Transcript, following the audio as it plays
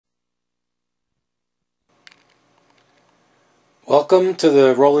Welcome to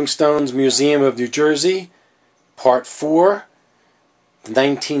the Rolling Stones Museum of New Jersey, Part 4, the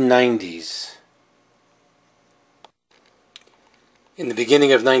 1990s. In the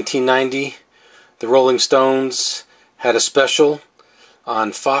beginning of 1990, the Rolling Stones had a special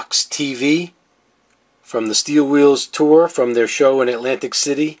on Fox TV from the Steel Wheels tour from their show in Atlantic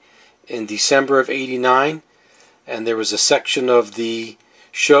City in December of '89, and there was a section of the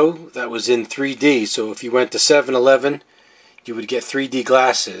show that was in 3D, so if you went to 7-Eleven, you would get 3D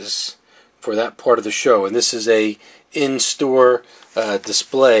glasses for that part of the show. And this is a in-store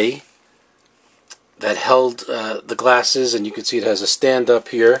display that held the glasses, and you can see it has a stand up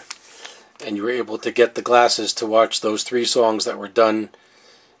here, and you were able to get the glasses to watch those 3 songs that were done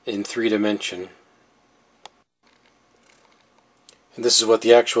in 3D. And this is what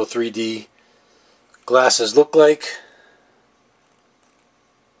the actual 3D glasses look like,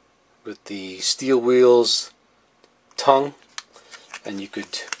 with the Steel Wheels tongue, and you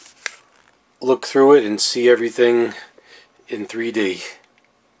could look through it and see everything in 3D.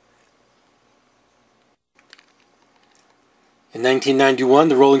 In 1991,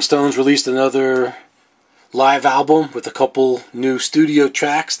 the Rolling Stones released another live album with a couple new studio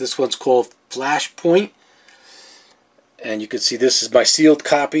tracks. This one's called Flashpoint, and you can see this is my sealed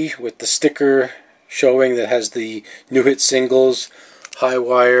copy with the sticker showing that has the new hit singles High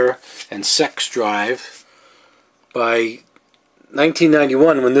Wire and Sex Drive. By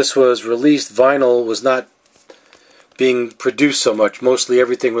 1991, when this was released, vinyl was not being produced so much. Mostly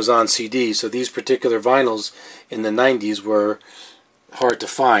everything was on CD, so these particular vinyls in the 90s were hard to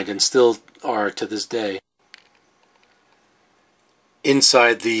find, and still are to this day.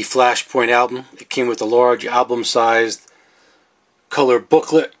 Inside the Flashpoint album, it came with a large album-sized color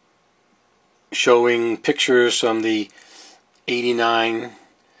booklet showing pictures from the '89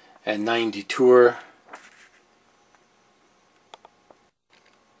 and '90 tour.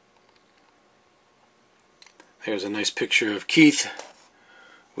 There's a nice picture of Keith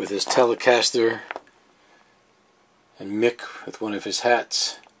with his Telecaster and Mick with one of his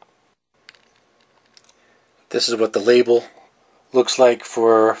hats. This is what the label looks like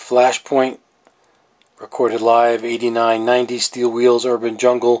for Flashpoint, recorded live '89-'90 Steel Wheels Urban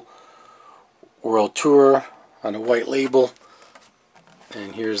Jungle World Tour on a white label.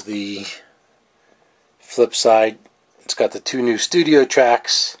 And here's the flip side. It's got the 2 new studio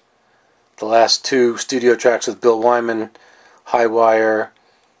tracks. The last 2 studio tracks with Bill Wyman, High Wire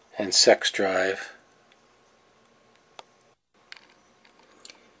and Sex Drive.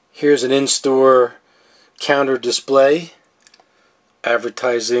 Here's an in-store counter display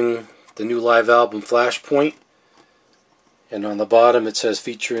advertising the new live album Flashpoint. And on the bottom it says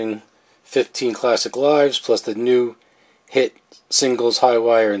featuring 15 classic lives plus the new hit singles High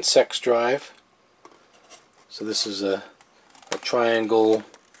Wire and Sex Drive. So this is a triangle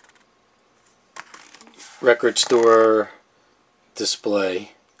record store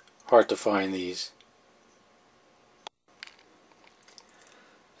display. Hard to find these.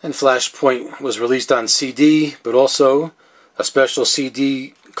 And Flashpoint was released on CD, but also a special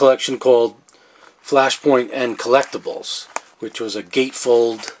CD collection called Flashpoint and Collectibles, which was a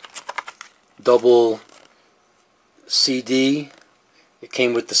gatefold double CD. It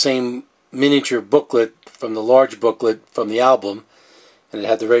came with the same miniature booklet from the large booklet from the album, and it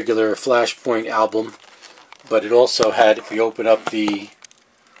had the regular Flashpoint album, but it also had, if you open up the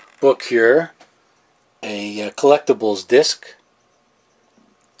book here, a collectibles disc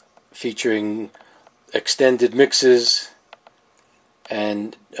featuring extended mixes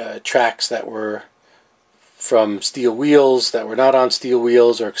and tracks that were from Steel Wheels that were not on Steel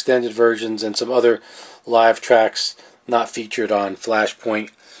Wheels, or extended versions, and some other live tracks not featured on Flashpoint,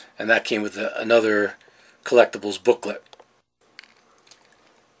 and that came with another collectibles booklet.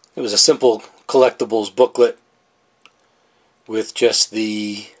 It was a simple collectibles booklet with just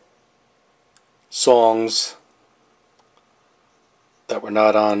the songs that were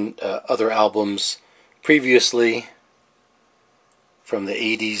not on other albums previously from the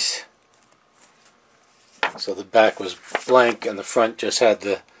 '80s. So the back was blank and the front just had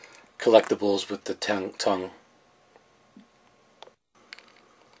the collectibles with the tongue.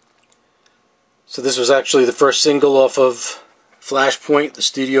 So this was actually the first single off of Flashpoint, the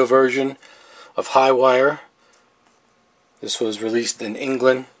studio version of High Wire. This was released in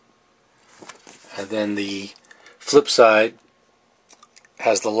England, and then the flip side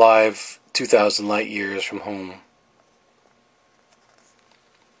has the live 2,000 Light Years from Home.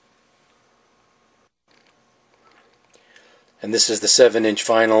 And this is the 7-inch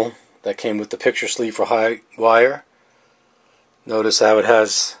vinyl that came with the picture sleeve for High Wire. Notice how it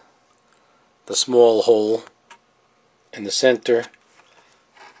has the small hole in the center.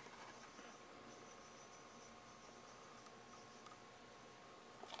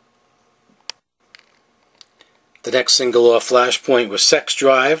 The next single off Flashpoint was Sex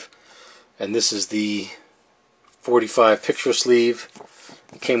Drive, and this is the 45 picture sleeve.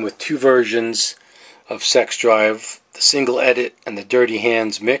 It came with two versions of Sex Drive, the single edit and the Dirty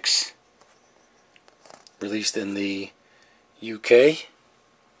Hands mix, released in the UK.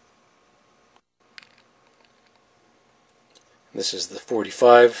 This is the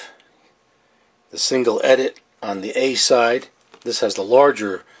 45, the single edit on the A side. This has the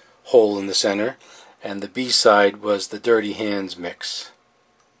larger hole in the center, and the B side was the Dirty Hands mix,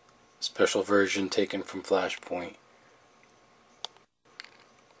 special version taken from Flashpoint.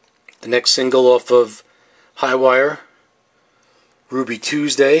 The next single off of Highwire, Ruby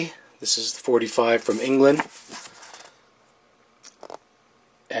Tuesday. This is the 45 from England,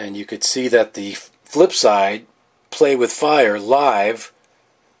 and you could see that the flip side, Play with Fire Live,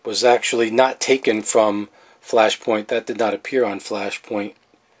 was actually not taken from Flashpoint. That did not appear on Flashpoint,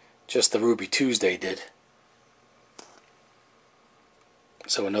 just the Ruby Tuesday did.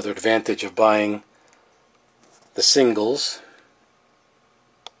 So another advantage of buying the singles.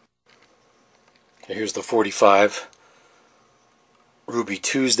 Here's the 45 Ruby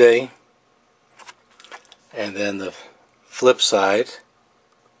Tuesday, and then the flip side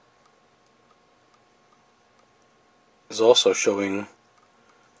is also showing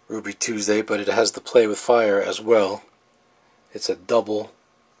Ruby Tuesday, but it has the Play with Fire as well. It's a double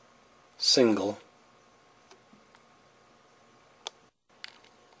single.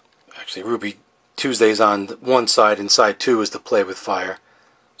 Actually, Ruby Tuesday's on one side, and side two is the Play with Fire.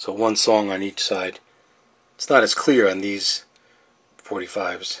 So one song on each side. It's not as clear on these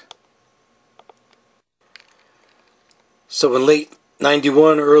 45s. So in late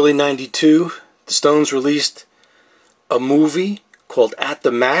 91, early 92, the Stones released a movie called At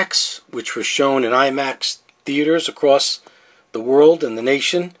the Max, which was shown in IMAX theaters across the world and the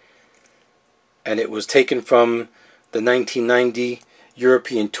nation. And it was taken from the 1990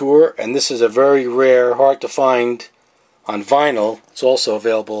 European tour. And this is a very rare, hard to find on vinyl. It's also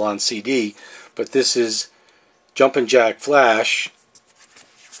available on CD. But this is Jumpin' Jack Flash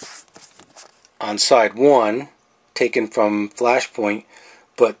on side 1, taken from Flashpoint.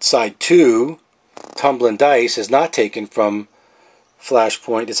 But side 2, Tumblin' Dice, is not taken from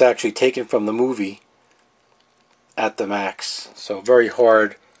Flashpoint. It's actually taken from the movie At the Max. So very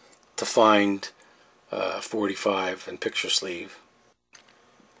hard to find 45 and picture sleeve.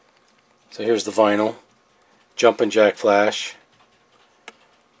 So here's the vinyl. Jumpin' Jack Flash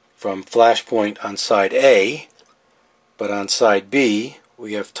from Flashpoint on side A, but on side B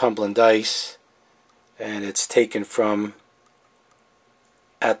we have Tumblin' Dice, and it's taken from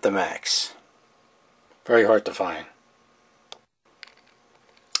At the Max. Very hard to find.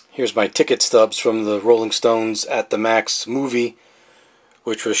 Here's my ticket stubs from the Rolling Stones At the Max movie,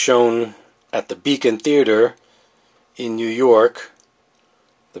 which was shown at the Beacon Theater in New York.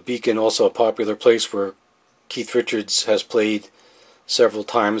 The Beacon, also a popular place where Keith Richards has played several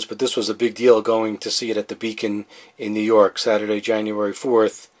times, but this was a big deal going to see it at the Beacon in New York, Saturday, January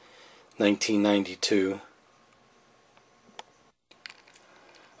 4th, 1992.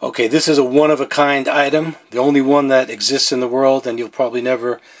 Okay, this is a one-of-a-kind item, the only one that exists in the world, and you'll probably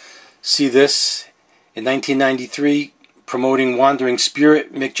never see this. In 1993, promoting Wandering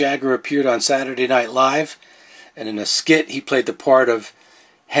Spirit, Mick Jagger appeared on Saturday Night Live, and in a skit he played the part of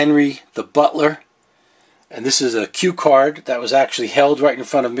Henry the Butler. And this is a cue card that was actually held right in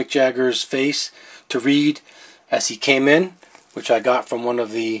front of Mick Jagger's face to read as he came in, which I got from one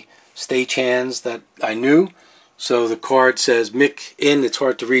of the stagehands that I knew. So the card says Mick in. It's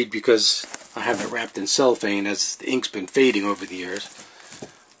hard to read because I have it wrapped in cellophane as the ink's been fading over the years.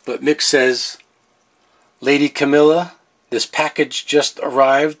 But Mick says, "Lady Camilla, this package just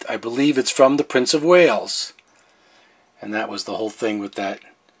arrived. I believe it's from the Prince of Wales." And that was the whole thing with that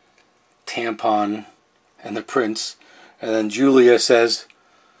tampon and the prince. And then Julia says,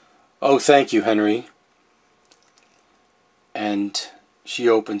 "Oh, thank you, Henry." And she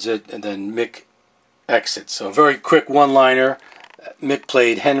opens it, and then Mick exits. So a very quick one-liner. Mick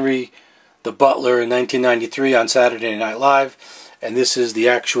played Henry the Butler in 1993 on Saturday Night Live, and this is the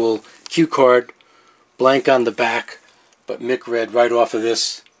actual cue card, blank on the back, but Mick read right off of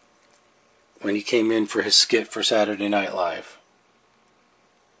this when he came in for his skit for Saturday Night Live.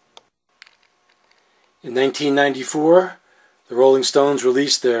 In 1994, the Rolling Stones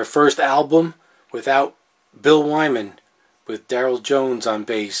released their first album without Bill Wyman, with Daryl Jones on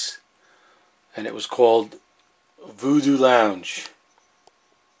bass, and it was called Voodoo Lounge.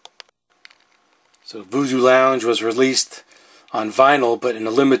 So Voodoo Lounge was released on vinyl, but in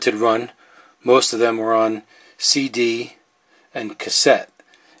a limited run. Most of them were on CD and cassette.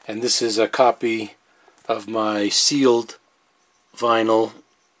 And this is a copy of my sealed vinyl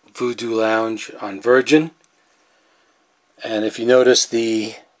Voodoo Lounge on Virgin. And if you notice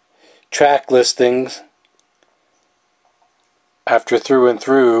the track listings, after Through and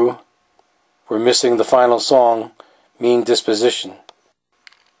Through, we're missing the final song, Mean Disposition.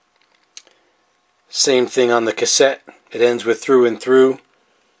 Same thing on the cassette. It ends with Through and Through,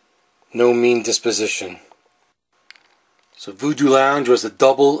 no Mean Disposition. So Voodoo Lounge was a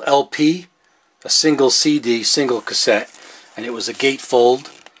double LP, a single CD, single cassette, and it was a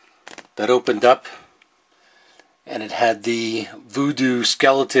gatefold that opened up, and it had the voodoo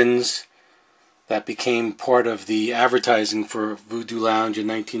skeletons that became part of the advertising for Voodoo Lounge in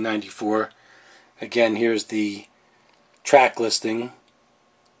 1994. Again, here's the track listing,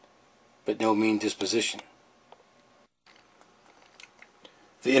 but no Mean Disposition.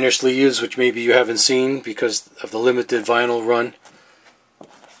 The inner sleeves, which maybe you haven't seen because of the limited vinyl run,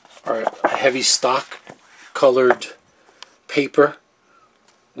 are a heavy stock colored paper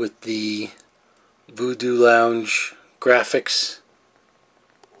with the Voodoo Lounge graphics.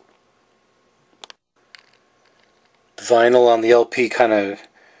 The vinyl on the LP kind of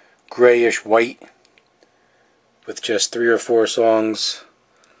grayish white with just 3 or 4 songs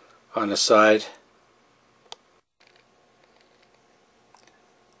on the side.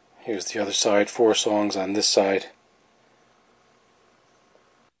 Here's the other side, 4 songs on this side.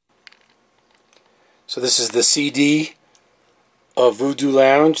 So this is the CD of Voodoo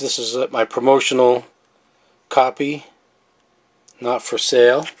Lounge. This is my promotional copy, not for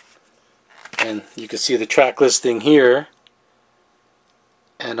sale. And you can see the track listing here.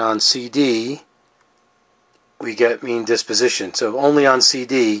 And on CD, we get Mean Disposition. So only on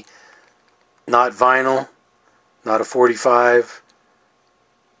CD, not vinyl, not a 45,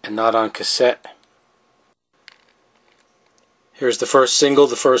 and not on cassette. Here's the first single,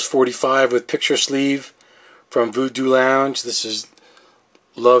 the first 45 with picture sleeve from Voodoo Lounge. This is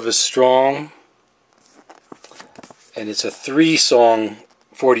Love Is Strong. And it's a 3-song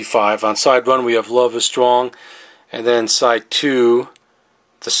 45. On side 1 we have Love Is Strong, and then side 2,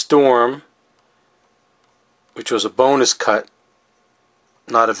 The Storm, which was a bonus cut,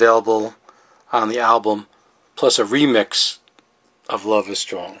 not available on the album, plus a remix of Love Is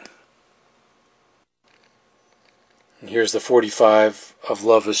Strong. And here's the 45 of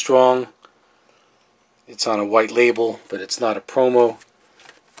Love Is Strong. It's on a white label, but it's not a promo.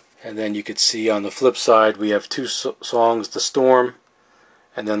 And then you could see on the flip side we have 2 songs, The Storm,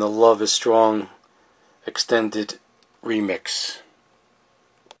 and then the Love Is Strong extended remix.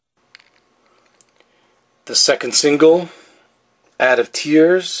 The second single, Out of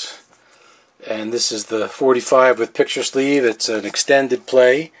Tears, and this is the 45 with picture sleeve. It's an extended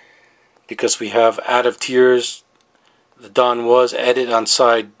play because we have Out of Tears, the Don Was edit on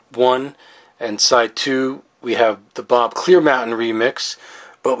side 1, and side 2 we have the Bob Clearmountain remix,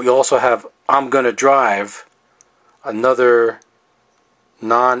 but we also have I'm Gonna Drive, another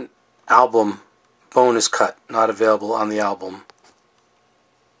non-album bonus cut, not available on the album.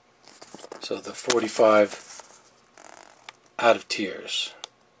 So the 45 Out of Tears.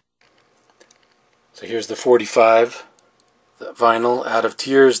 So here's the 45, the vinyl, Out of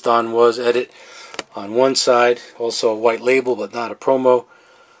Tears, Don Was edit on one side, also a white label but not a promo.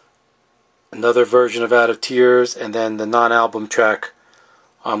 Another version of Out of Tears, and then the non-album track,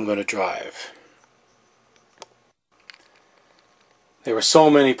 I'm Gonna Drive. There were so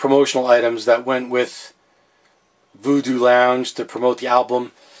many promotional items that went with Voodoo Lounge to promote the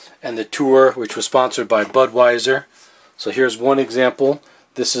album and the tour, which was sponsored by Budweiser. So here's one example.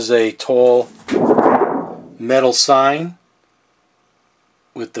 This is a tall metal sign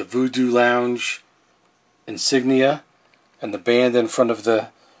with the Voodoo Lounge insignia and the band in front of the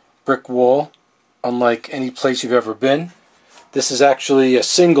brick wall, unlike any place you've ever been. This is actually a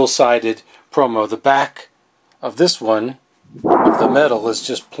single-sided promo. The back of this one, of the metal, is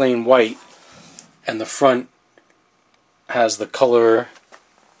just plain white, and the front has the color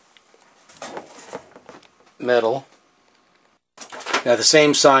metal. Now the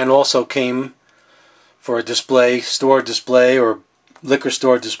same sign also came for a display, store display or liquor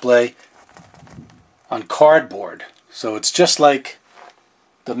store display on cardboard. So it's just like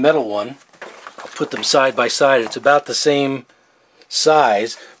the metal one. I'll put them side by side. It's about the same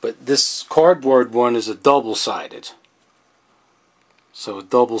size, but this cardboard one is a double-sided. So a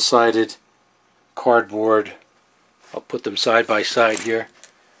double-sided cardboard. I'll put them side by side here.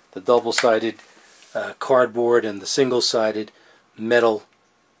 The double-sided cardboard and the single-sided metal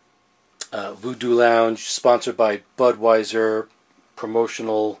Voodoo Lounge, sponsored by Budweiser,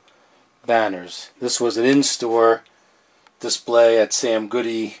 promotional banners. This was an in-store display at Sam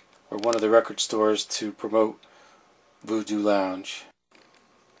Goody, or one of the record stores, to promote Voodoo Lounge.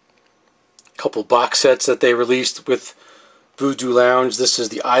 A couple box sets that they released with Voodoo Lounge. This is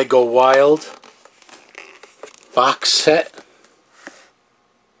the I Go Wild box set.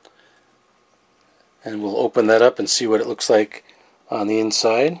 And we'll open that up and see what it looks like on the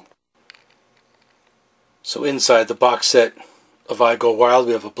inside. So inside the box set of I Go Wild,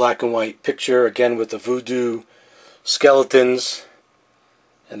 we have a black and white picture, again with the voodoo skeletons.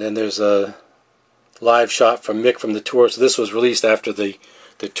 And then there's a live shot from Mick from the tour. So this was released after the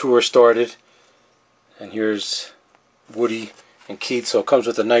tour started. And here's Woody and Keith. So it comes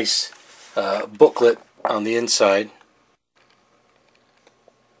with a nice booklet on the inside.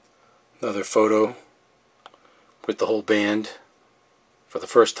 Another photo with the whole band. For the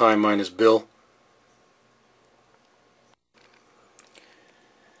first time, mine is Bill.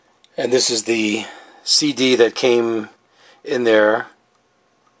 And this is the CD that came in there.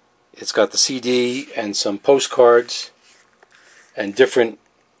 It's got the CD and some postcards and different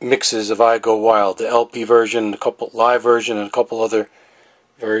mixes of I Go Wild. The LP version, a couple live version, and a couple other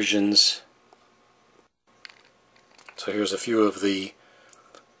versions. So here's a few of the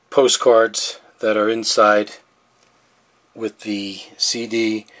postcards that are inside with the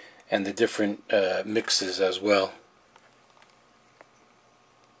CD and the different mixes as well.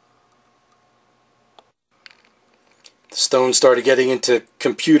 The Stones started getting into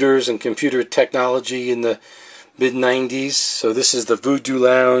computers and computer technology in the mid-90s. So this is the Voodoo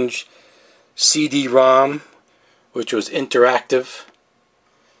Lounge CD-ROM, which was interactive.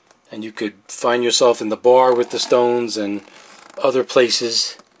 And you could find yourself in the bar with the Stones and other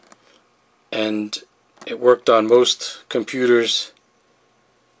places. And it worked on most computers.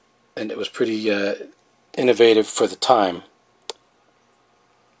 And it was pretty innovative for the time.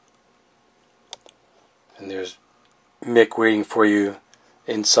 And there's Mick waiting for you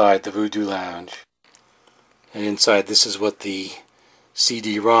inside the Voodoo Lounge. And inside, this is what the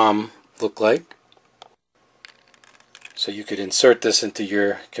CD-ROM looked like. So you could insert this into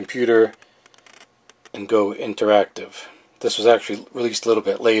your computer and go interactive. This was actually released a little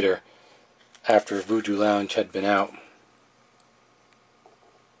bit later, after Voodoo Lounge had been out.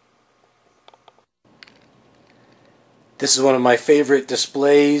 This is one of my favorite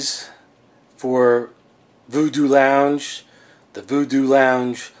displays for Voodoo Lounge, the Voodoo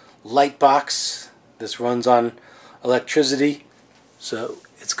Lounge light box. This runs on electricity, so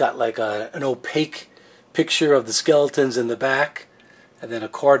it's got like an opaque picture of the skeletons in the back, and then a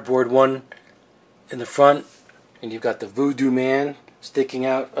cardboard one in the front, and you've got the Voodoo Man sticking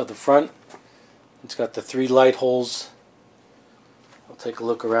out of the front. It's got the 3 light holes. I'll take a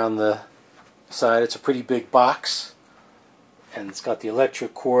look around the side. It's a pretty big box. And it's got the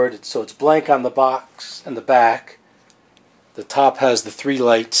electric cord, so it's blank on the box and the back. The top has the 3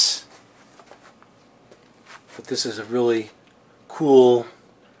 lights. But this is a really cool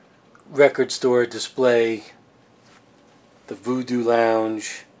record store display. The Voodoo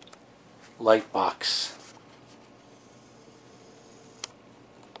Lounge light box.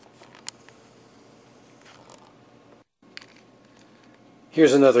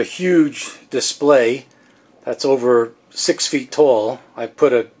 Here's another huge display that's over 6 feet tall. I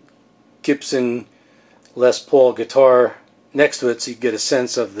put a Gibson Les Paul guitar next to it so you get a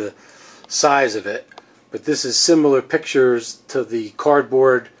sense of the size of it. But this is similar pictures to the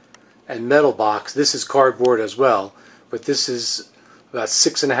cardboard and metal box. This is cardboard as well, but this is about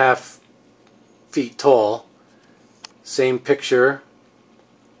 6.5 feet tall. Same picture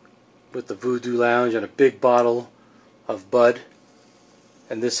with the Voodoo Lounge and a big bottle of Bud.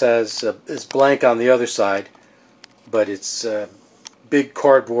 And this has is blank on the other side, but it's big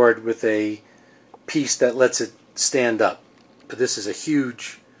cardboard with a piece that lets it stand up. But this is a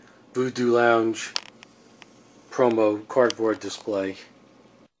huge Voodoo Lounge promo cardboard display.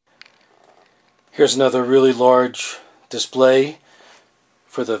 Here's another really large display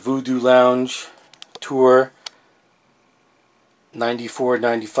for the Voodoo Lounge tour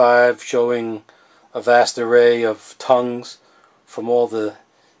 94-95, showing a vast array of tongues from all the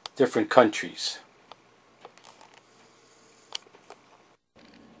different countries.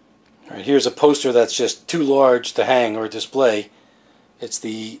 Alright, here's a poster that's just too large to hang or display. It's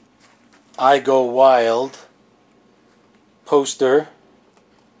the I Go Wild poster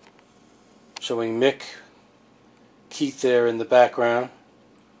showing Mick, Keith there in the background.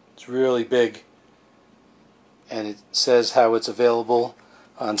 It's really big, and it says how it's available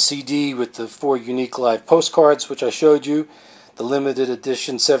on CD with the 4 unique live postcards, which I showed you. the limited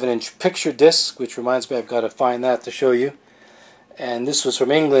edition 7-inch picture disc, which reminds me I've got to find that to show you. And this was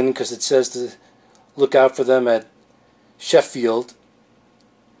from England because it says to look out for them at Sheffield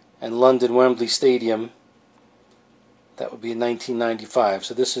and London Wembley Stadium. That would be in 1995.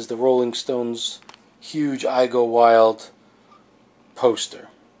 So this is the Rolling Stones' huge I Go Wild poster.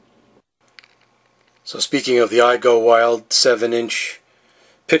 So speaking of the I Go Wild 7-inch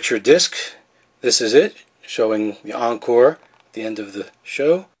picture disc, this is it, showing the encore at the end of the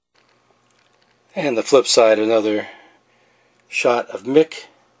show. And the flip side, another shot of Mick.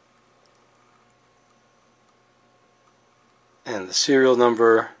 And the serial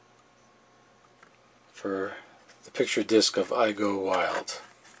number for the picture disc of I Go Wild.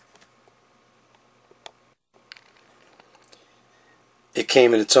 It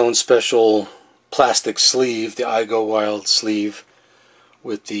came in its own special plastic sleeve, the I Go Wild sleeve,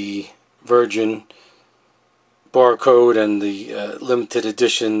 with the Virgin barcode and the limited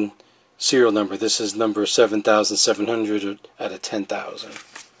edition serial number. This is number 7,700 out of 10,000.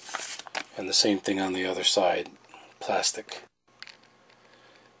 And the same thing on the other side, plastic.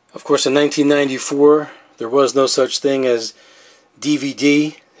 Of course, in 1994, there was no such thing as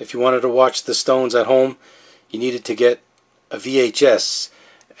DVD. If you wanted to watch the Stones at home, you needed to get a VHS.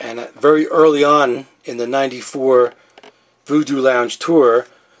 And very early on in the 94 Voodoo Lounge tour,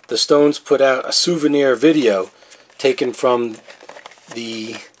 the Stones put out a souvenir video taken from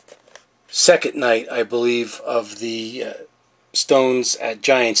the second night, I believe, of the Stones at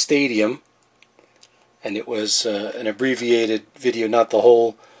Giant Stadium. And it was an abbreviated video, not the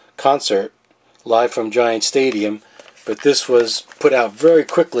whole concert, live from Giant Stadium. But this was put out very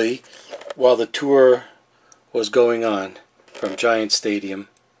quickly while the tour was going on from Giant Stadium.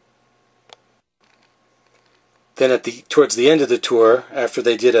 Then towards the end of the tour, after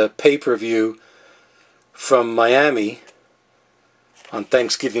they did a pay-per-view from Miami on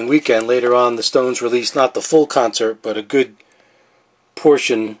Thanksgiving weekend, later on the Stones released not the full concert, but a good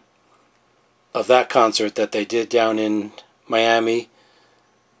portion of that concert that they did down in Miami.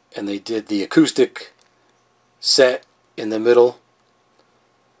 And they did the acoustic set in the middle.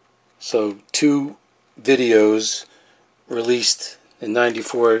 So 2 videos released in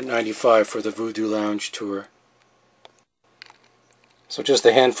 94-95 for the Voodoo Lounge tour. So just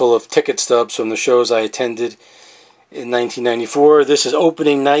a handful of ticket stubs from the shows I attended in 1994. This is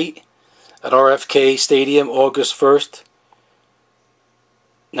opening night at RFK Stadium, August 1st,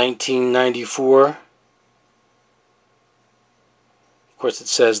 1994. Of course, it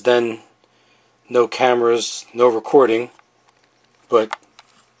says then no cameras, no recording, but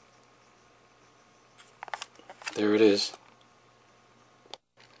there it is.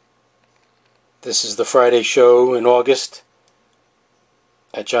 This is the Friday show in August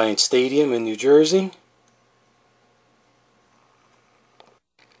at Giant Stadium in New Jersey.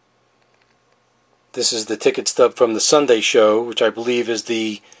 This is the ticket stub from the Sunday show, which I believe is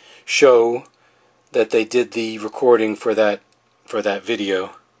the show that they did the recording for that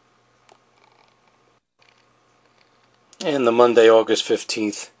video. And the Monday, August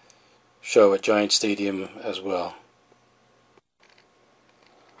 15th show at Giant Stadium as well.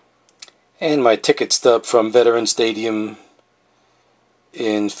 And my ticket stub from Veteran Stadium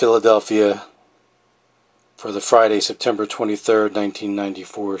in Philadelphia for the Friday, September 23rd,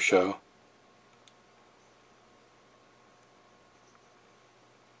 1994 show.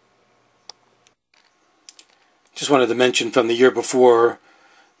 Just wanted to mention from the year before,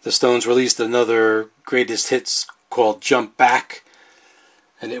 the Stones released another greatest hits called Jump Back,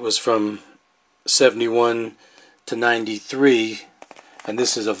 and it was from 71 to 93, and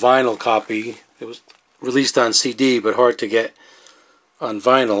this is a vinyl copy. It was released on CD but hard to get on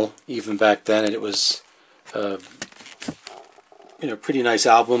vinyl even back then, and it was pretty nice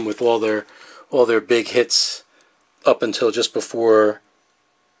album with all their big hits up until just before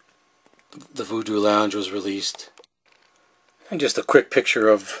the Voodoo Lounge was released. And just a quick picture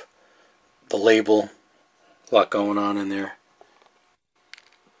of the label. A lot going on in there.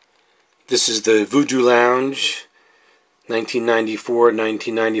 This is the Voodoo Lounge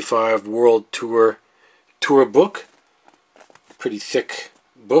 1994-1995 World Tour book. Pretty thick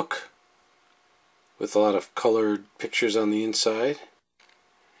book with a lot of colored pictures on the inside.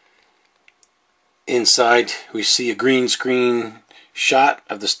 Inside we see a green screen shot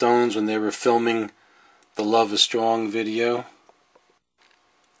of the Stones when they were filming the Love Is Strong video.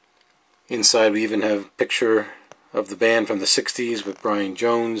 Inside we even have a picture of the band from the 60s with Brian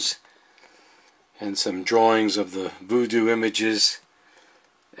Jones and some drawings of the voodoo images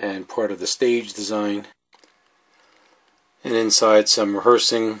and part of the stage design. And inside some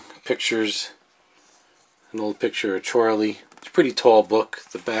rehearsing pictures, an old picture of Charlie It's a pretty tall book.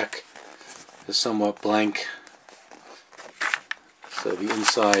 The back is somewhat blank, so the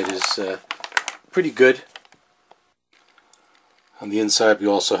inside is pretty good. On the inside we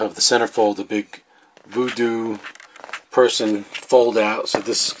also have the centerfold, the big voodoo person fold out. So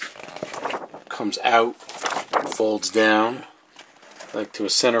this comes out, folds down like to a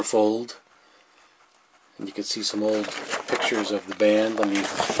centerfold. And you can see some old pictures of the band. Let me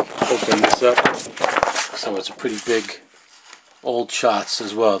open this up. So it's a pretty big old shots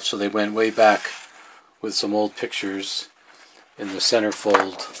as well. So they went way back with some old pictures in the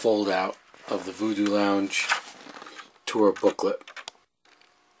centerfold fold out of the Voodoo Lounge tour booklet.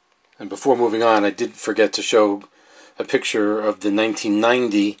 And before moving on, I did forget to show a picture of the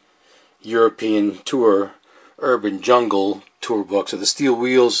 1990 European tour Urban Jungle tour book. So the Steel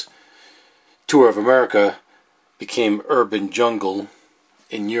Wheels Tour of America became Urban Jungle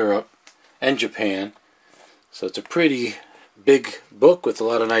in Europe and Japan. So it's a pretty big book with a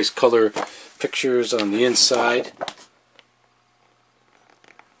lot of nice color pictures on the inside.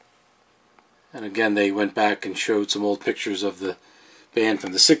 And again, they went back and showed some old pictures of the band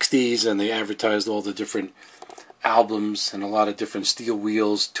from the 60s, and they advertised all the different albums and a lot of different Steel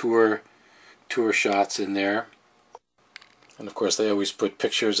Wheels tour shots in there. And of course they always put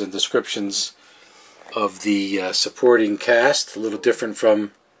pictures and descriptions of the supporting cast, a little different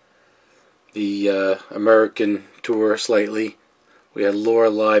from the American tour slightly. We had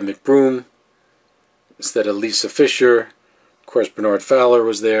Lorelei McBroom instead of Lisa Fischer. Of course Bernard Fowler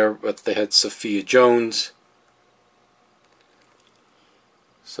was there, but they had Sophia Jones.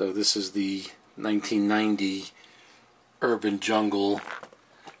 So this is the 1990 Urban Jungle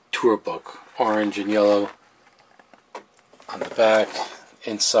tour book, orange and yellow on the back.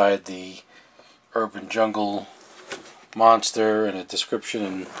 Inside the Urban Jungle monster and a description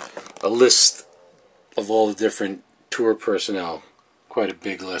and a list of all the different tour personnel. Quite a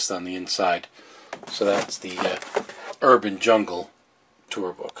big list on the inside. So that's the Urban Jungle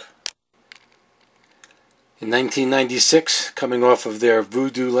tour book. In 1996, coming off of their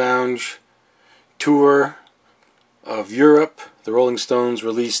Voodoo Lounge tour of Europe, the Rolling Stones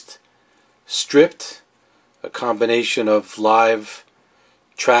released Stripped, a combination of live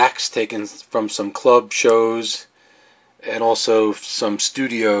tracks taken from some club shows and also some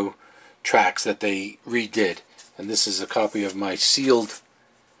studio tracks that they redid. And this is a copy of my sealed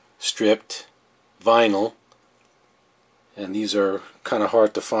Stripped vinyl, and these are kind of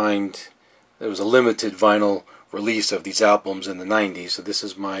hard to find. There was a limited vinyl release of these albums in the 90s, so this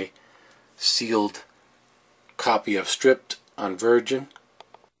is my sealed copy of Stripped on Virgin.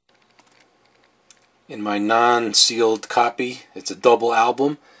 In my non-sealed copy, it's a double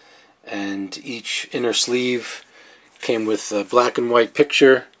album, and each inner sleeve came with a black and white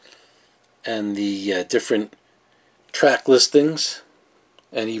picture and the different track listings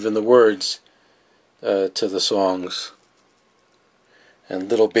and even the words to the songs. And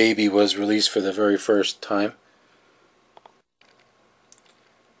Little Baby was released for the very first time.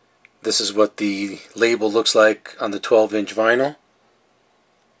 This is what the label looks like on the 12-inch vinyl.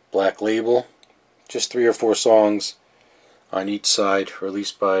 Black label. Just 3 or 4 songs on each side,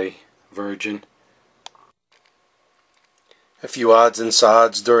 released by Virgin. A few odds and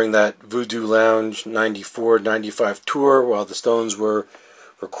sods during that Voodoo Lounge 94-95 tour while the Stones were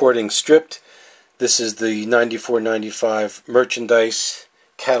recording Stripped. This is the 94-95 merchandise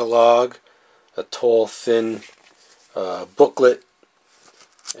catalog, a tall, thin booklet,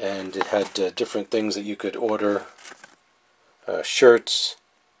 and it had different things that you could order, shirts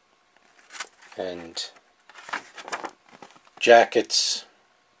and jackets,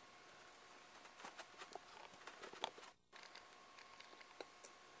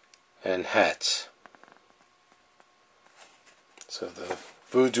 and hats. So the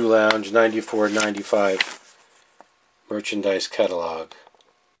Voodoo Lounge 94-95 merchandise catalog.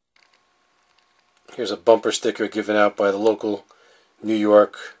 Here's a bumper sticker given out by the local New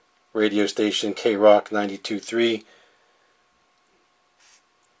York radio station K-Rock 92.3.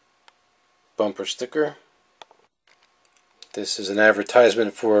 Bumper sticker. This is an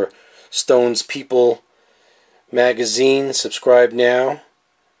advertisement for Stones People magazine. Subscribe now.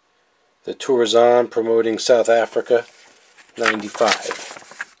 The tour is on, promoting South Africa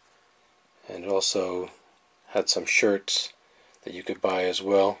 95. And also had some shirts that you could buy as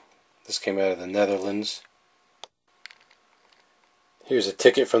well. This came out of the Netherlands. Here's a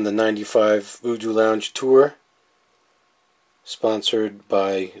ticket from the 95 Voodoo Lounge tour, sponsored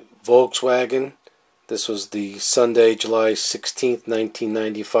by Volkswagen. This was the Sunday, July 16th,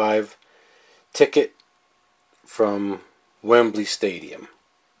 1995 ticket from Wembley Stadium.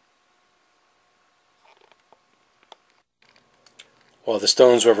 While the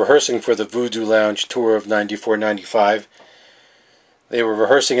Stones were rehearsing for the Voodoo Lounge tour of 94-95, they were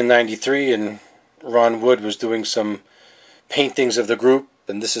rehearsing in 93, and Ron Wood was doing some paintings of the group,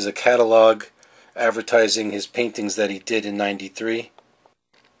 and this is a catalog advertising his paintings that he did in 93.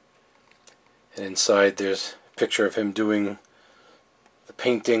 And inside there's a picture of him doing the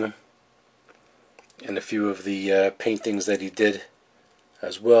painting and a few of the paintings that he did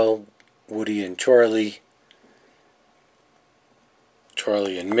as well. Woody and Charlie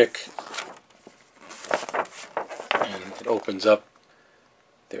and Mick. And it opens up.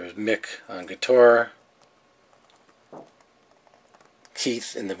 There's Mick on guitar,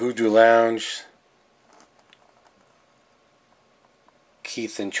 Keith in the Voodoo Lounge,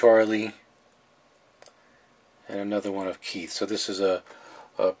 Keith and Charlie, and another one of Keith. So this is a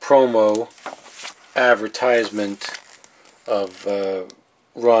promo advertisement of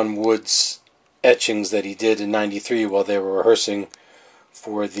Ron Wood's etchings that he did in 93 while they were rehearsing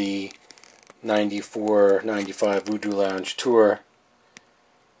for the 94-95 Voodoo Lounge tour.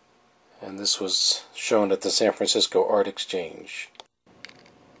 And this was shown at the San Francisco Art Exchange.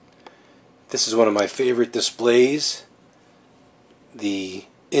 This is one of my favorite displays. The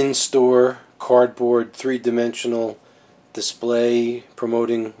in-store cardboard three-dimensional display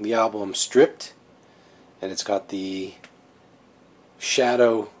promoting the album Stripped. And it's got the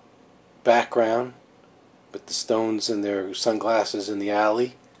shadow background with the Stones and their sunglasses in the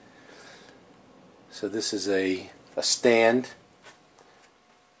alley. So this is a stand.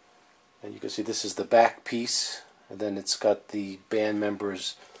 And you can see this is the back piece, and then it's got the band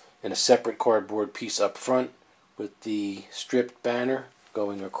members in a separate cardboard piece up front with the Stripped banner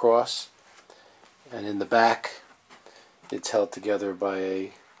going across. And in the back it's held together by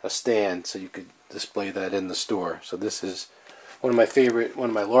a stand, so you could display that in the store. So this is one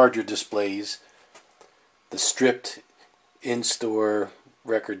of my larger displays, the Stripped in-store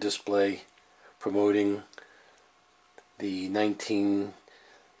record display promoting the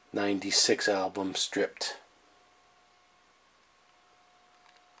 1996 album Stripped.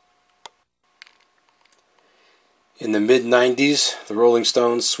 In the mid-90s, the Rolling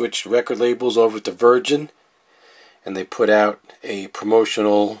Stones switched record labels over to Virgin, and they put out a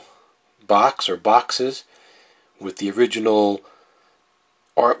promotional box or boxes with the original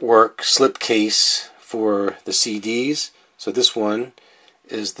artwork slipcase for the CDs. So this one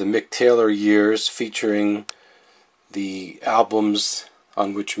is the Mick Taylor years, featuring the albums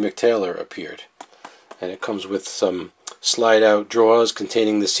on which Mick Taylor appeared. And it comes with some slide-out drawers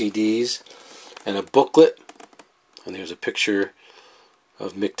containing the CDs and a booklet. And there's a picture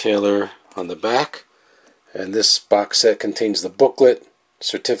of Mick Taylor on the back. And this box set contains the booklet,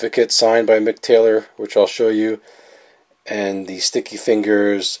 certificate signed by Mick Taylor, which I'll show you, and the Sticky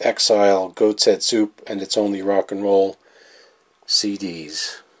Fingers, Exile, Goat's Head Soup, and It's Only Rock and Roll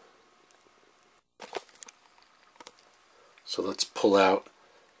CDs. So let's pull out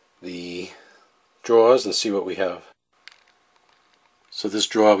the drawers and see what we have. So this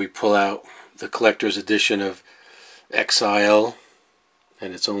drawer, we pull out the collector's edition of Exile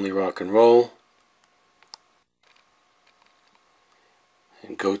and It's Only Rock and Roll,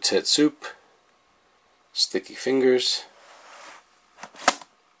 and Goat's Head Soup, Sticky Fingers.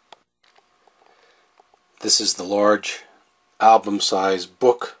 This is the large album size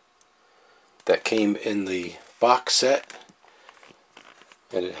book that came in the box set,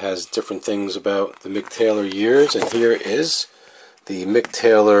 and it has different things about the Mick Taylor years. And here is the Mick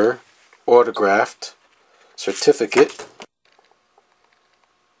Taylor autographed certificate.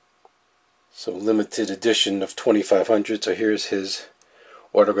 So limited edition of 2,500. So here's his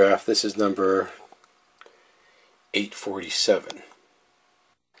autograph. This is number 847.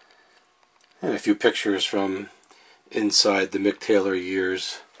 And a few pictures from inside the Mick Taylor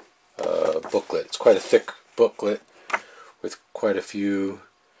years booklet. It's quite a thick booklet with quite a few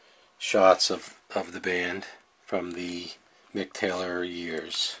shots of the band from the Mick Taylor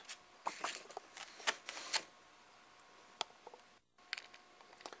years.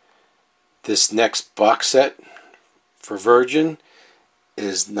 This next box set for Virgin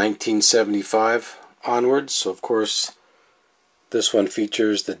is 1975 onwards. So of course this one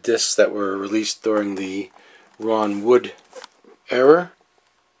features the discs that were released during the Ron Wood era.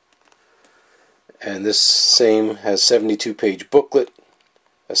 And this same has 72-page booklet,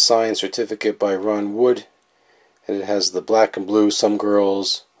 a signed certificate by Ron Wood, and it has the Black and Blue, Some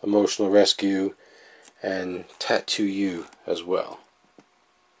Girls, Emotional Rescue, and Tattoo You as well.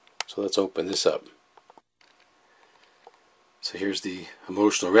 So let's open this up. So here's the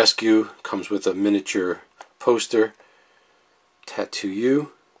Emotional Rescue. Comes with a miniature poster. Tattoo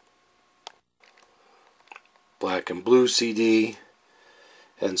You. Black and Blue CD.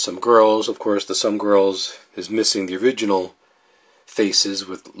 And Some Girls, of course, the Some Girls is missing the original faces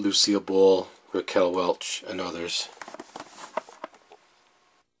with Lucille Ball, Raquel Welch, and others.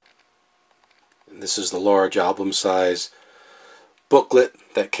 And this is the large album size booklet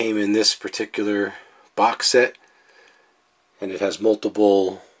that came in this particular box set, and it has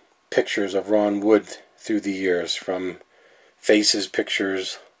multiple pictures of Ron Wood through the years, from faces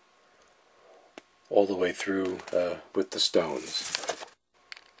pictures all the way through with the Stones.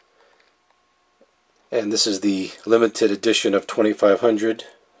 And this is the limited edition of 2500,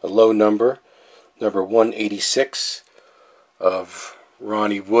 a low number, number 186 of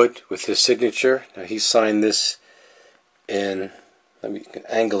Ronnie Wood with his signature. Now he signed this in, let me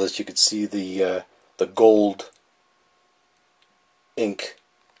angle this, you could see the gold ink,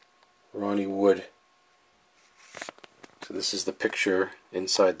 Ronnie Wood. So this is the picture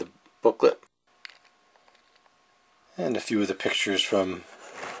inside the booklet. And a few of the pictures from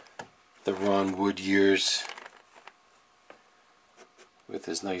the Ron Wood years with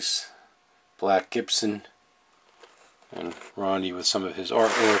his nice black Gibson, and Ronnie with some of his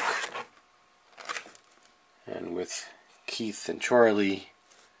artwork, and with Keith and Charlie.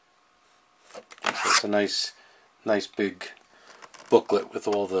 So it's a nice big booklet with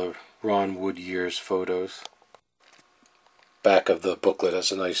all the Ron Wood years photos. Back of the booklet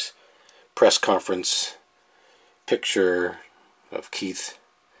has a nice press conference picture of Keith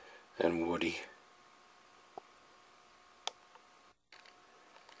and Woody.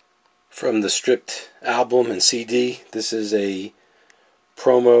 From the stripped album and CD, this is a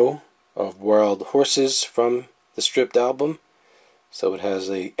promo of Wild Horses from the stripped album. So it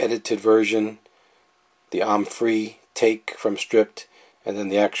has a edited version, the I'm Free take from stripped, and then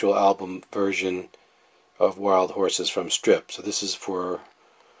the actual album version of Wild Horses from stripped. So this is for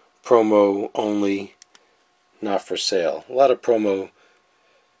promo only, not for sale. A lot of promo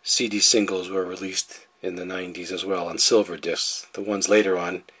CD singles were released in the 90s as well on silver discs. The ones later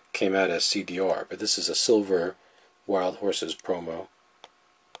on came out as CDR, but this is a silver Wild Horses promo.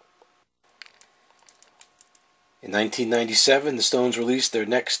 In 1997, the Stones released their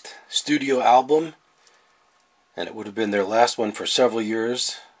next studio album, and it would have been their last one for several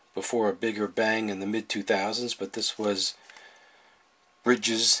years before a bigger bang in the mid-2000s, but this was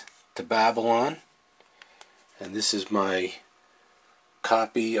Bridges to Babylon, and this is my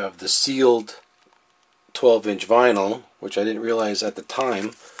copy of the sealed 12-inch vinyl, which I didn't realize at the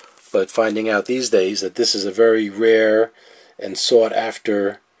time, but finding out these days that this is a very rare and sought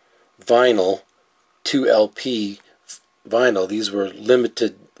after vinyl, 2LP vinyl. These were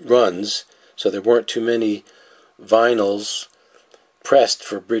limited runs, so there weren't too many vinyls pressed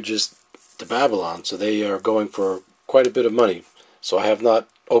for Bridges to Babylon, so they are going for quite a bit of money. So I have not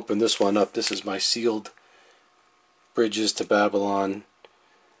opened this one up. This is my sealed Bridges to Babylon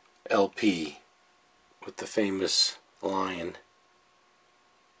LP with the famous lion.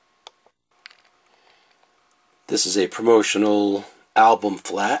 This is a promotional album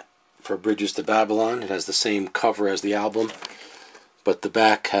flat for Bridges to Babylon. It has the same cover as the album, but the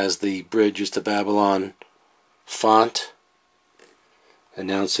back has the Bridges to Babylon font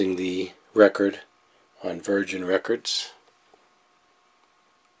announcing the record on Virgin Records.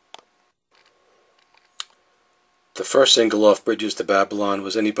 The first single off Bridges to Babylon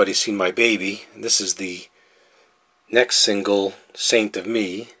was Anybody Seen My Baby, and this is the next single, Saint of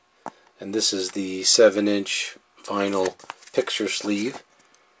Me, and this is the 7-inch vinyl picture sleeve,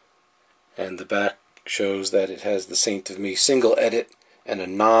 and the back shows that it has the Saint of Me single edit and a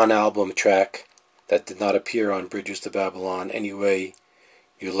non-album track that did not appear on Bridges to Babylon any way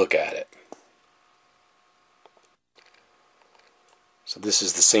you look at it. So this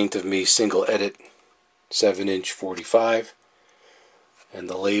is the Saint of Me single edit 7-inch 45, and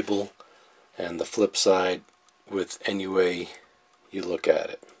the label and the flip side with any way you look at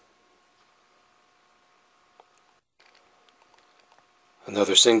it.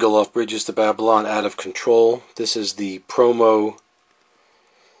 Another single off Bridges to Babylon, Out of Control. This is the promo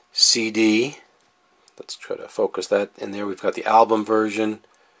CD. Let's try to focus that in there. We've got the album version,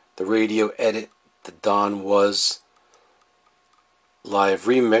 the radio edit, the Don Was live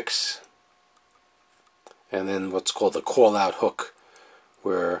remix, and then what's called the call-out hook,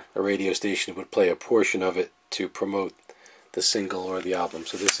 where a radio station would play a portion of it to promote the single or the album.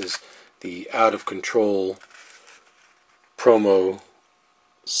 So this is the Out of Control promo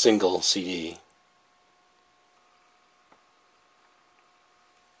single CD.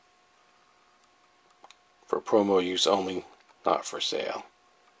 For promo use only, not for sale.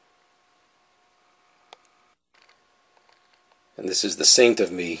 And this is the Saint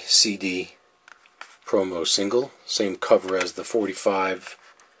of Me CD promo single. Same cover as the 45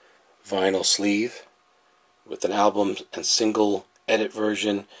 vinyl sleeve with an album and single edit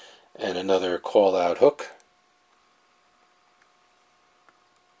version and another call out hook.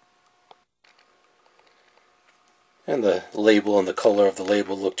 And the label and the color of the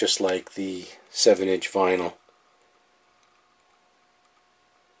label look just like the 7-inch vinyl.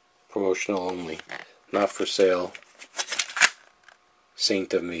 Promotional only, not for sale.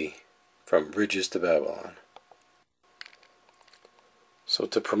 Saint of Me, from Bridges to Babylon. So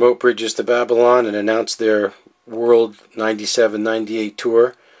to promote Bridges to Babylon and announce their World 97-98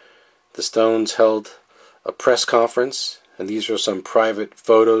 tour, the Stones held a press conference, and these are some private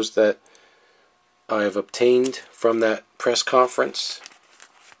photos that I have obtained from that press conference.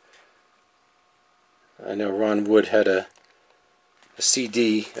 I know Ron Wood had a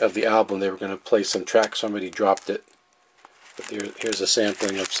CD of the album. They were going to play some tracks. Somebody dropped it. But here's a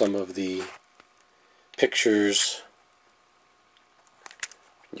sampling of some of the pictures.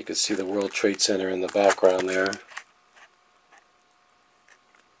 You can see the World Trade Center in the background there.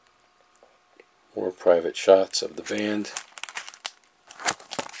 More private shots of the band.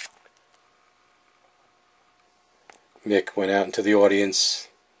 Mick went out into the audience,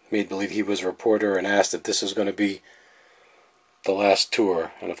 made believe he was a reporter, and asked if this was going to be the last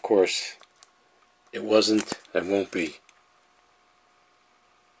tour. And of course, it wasn't and won't be.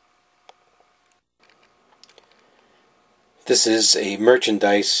 This is a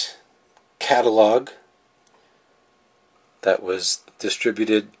merchandise catalog that was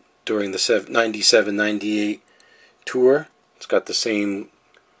distributed during the 97-98 tour. It's got the same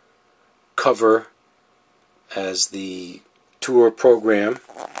cover as the tour program,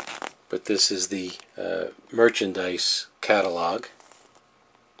 but this is the merchandise catalog.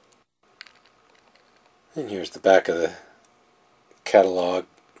 And here's the back of the catalog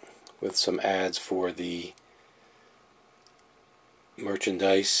with some ads for the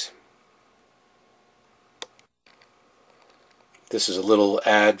merchandise. This is a little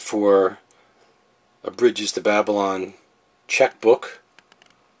ad for a Bridges to Babylon checkbook.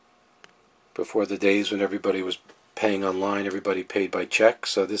 Before the days when everybody was paying online, everybody paid by check.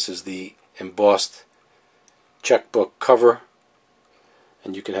 So this is the embossed checkbook cover,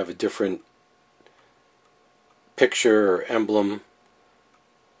 and you can have a different picture or emblem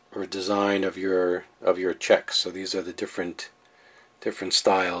or design of your checks. So these are the different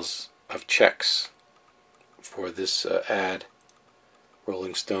styles of checks for this ad.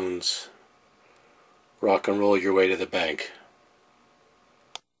 Rolling Stones, Rock and Roll Your Way to the Bank.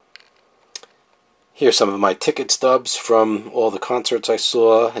 Here's some of my ticket stubs from all the concerts I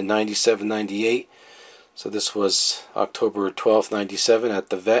saw in 97-98. So this was October 12th, 97 at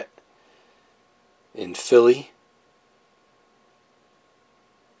the Vet in Philly.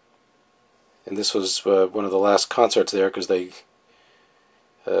 And this was one of the last concerts there because they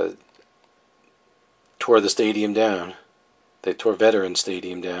tore the stadium down. They tore Veterans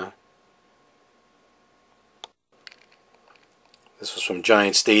Stadium down. This was from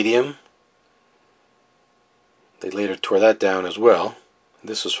Giant Stadium. They later tore that down as well.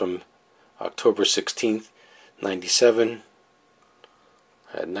 This was from October 16th, 97.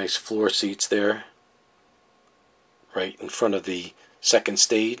 Had nice floor seats there, right in front of the second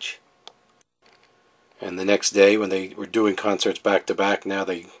stage. And the next day, when they were doing concerts back to back, now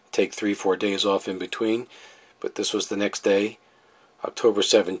they take 3-4 days off in between. But this was the next day, October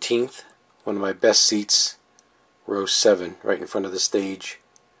 17th. One of my best seats, row 7, right in front of the stage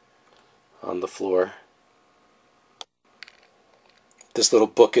on the floor. This little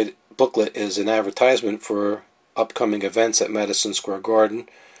booklet is an advertisement for upcoming events at Madison Square Garden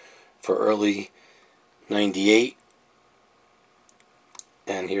for early 98.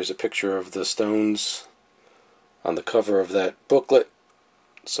 And here's a picture of the Stones on the cover of that booklet.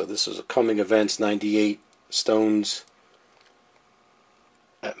 So this is a coming events 98 Stones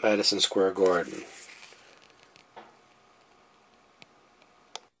at Madison Square Garden.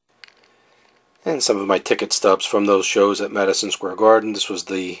 And some of my ticket stubs from those shows at Madison Square Garden. This was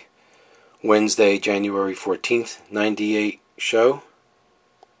the Wednesday, January 14th, 98 show.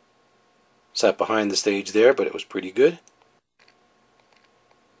 Sat behind the stage there, but it was pretty good.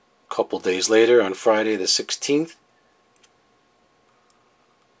 A couple days later, on Friday the 16th,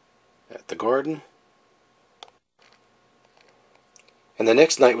 at the Garden. And the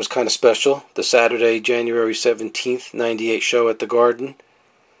next night was kind of special. The Saturday, January 17th, 98 show at the Garden.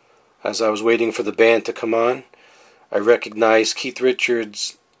 As I was waiting for the band to come on, I recognized Keith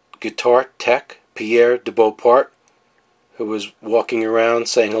Richards' guitar tech, Pierre de Beaupart, who was walking around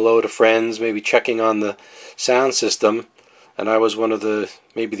saying hello to friends, maybe checking on the sound system. And I was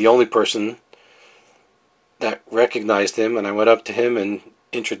maybe the only person that recognized him. And I went up to him and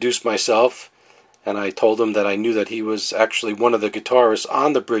introduced myself, and I told him that I knew that he was actually one of the guitarists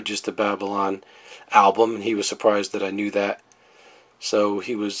on the Bridges to Babylon album, and he was surprised that I knew that. So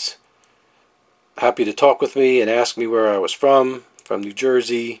he was happy to talk with me and ask me where I was from New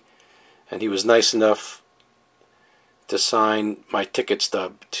Jersey, and he was nice enough to sign my ticket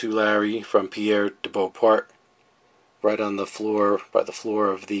stub to Larry from Pierre de Beaupart right on the floor, by the floor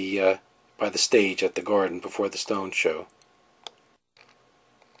of the by the stage at the Garden before the Stones show.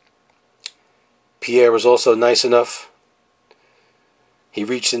 Pierre was also nice enough. He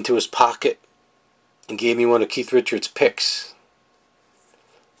reached into his pocket and gave me one of Keith Richards' picks.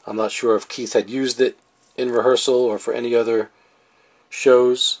 I'm not sure if Keith had used it in rehearsal or for any other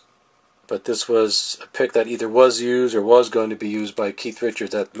shows, but this was a pick that either was used or was going to be used by Keith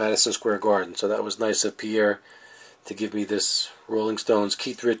Richards at Madison Square Garden. So that was nice of Pierre to give me this Rolling Stones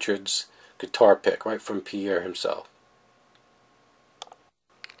Keith Richards guitar pick right from Pierre himself.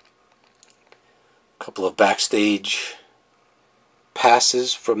 A couple of backstage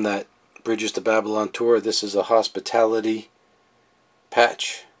passes from that Bridges to Babylon tour. This is a hospitality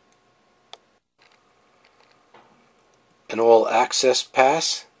patch. An all-access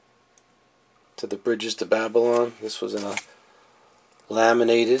pass to the Bridges to Babylon. This was in a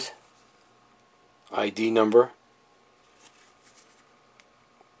laminated ID number.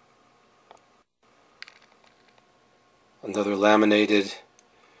 Another laminated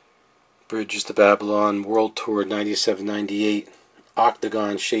Bridges to Babylon World Tour 97-98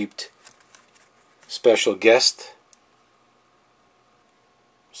 octagon-shaped special guest.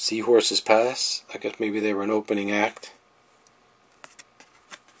 Seahorses Pass. I guess maybe they were an opening act.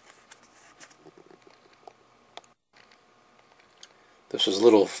 This was a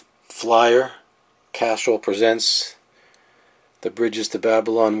little flyer. Castrol presents the Bridges to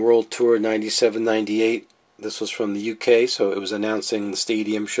Babylon World Tour 97-98. This was from the UK, so it was announcing the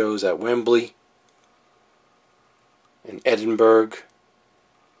stadium shows at Wembley, in Edinburgh,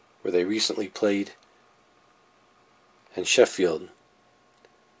 where they recently played, and Sheffield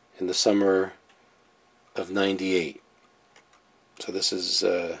in the summer of '98. So this is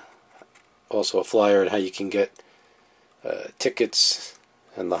also a flyer on how you can get tickets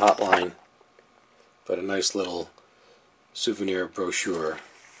and the hotline, but a nice little souvenir brochure,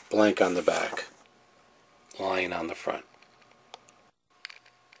 blank on the back, lying on the front.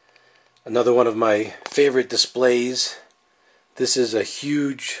 Another one of my favorite displays. This is a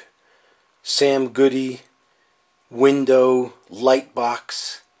huge Sam Goody window light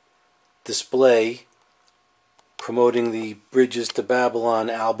box display promoting the Bridges to Babylon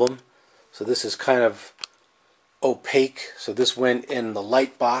album. So this is kind of opaque. So this went in the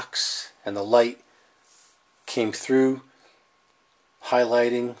light box and the light came through,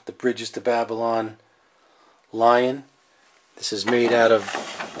 highlighting the Bridges to Babylon lion. This is made out of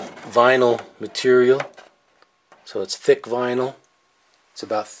vinyl material, so it's thick vinyl. It's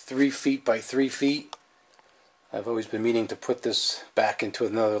about 3 feet by 3 feet. I've always been meaning to put this back into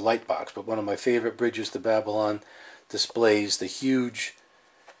another light box, but one of my favorite Bridges to Babylon displays, the huge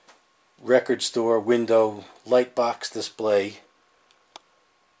record store window light box display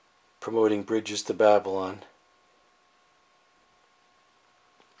promoting Bridges to Babylon.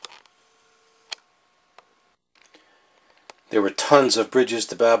 There were tons of Bridges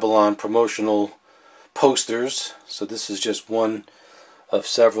to Babylon promotional posters, so this is just one of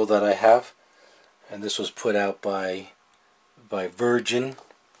several that I have, and this was put out by Virgin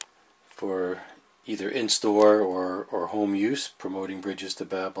for either in-store or home use, promoting Bridges to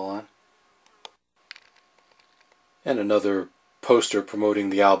Babylon. And another poster promoting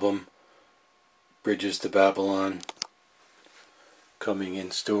the album Bridges to Babylon, coming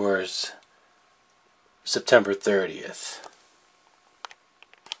in stores September 30th.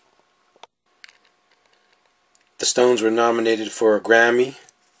 The Stones were nominated for a Grammy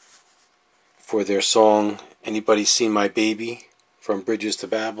for their song Anybody Seen My Baby from Bridges to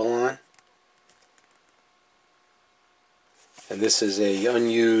Babylon. And this is a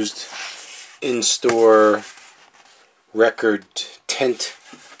unused in-store record tent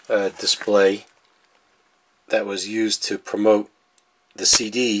display that was used to promote the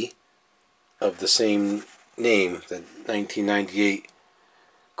CD of the same name, the 1998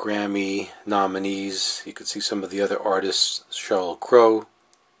 Grammy nominees. You could see some of the other artists, Sheryl Crow,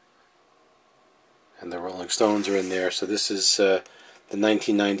 and the Rolling Stones are in there. So this is the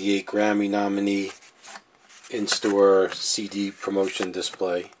 1998 Grammy nominee in-store CD promotion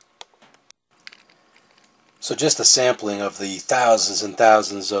display. So just a sampling of the thousands and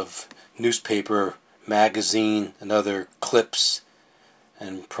thousands of newspaper, magazine, and other clips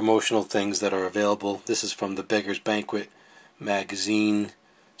and promotional things that are available. This is from the Beggar's Banquet magazine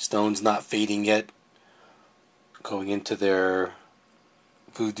Stones not fading yet, going into their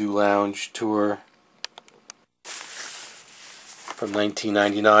Voodoo Lounge tour from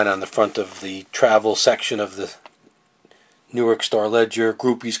 1999 on the front of the travel section of the Newark Star Ledger.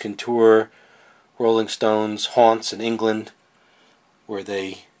 Groupies Can Tour, Rolling Stones, haunts in England, where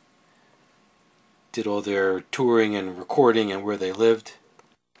they did all their touring and recording and where they lived.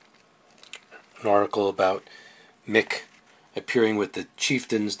 An article about Mick appearing with the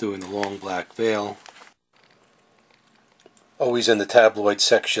Chieftains doing the long black veil. Always in the tabloid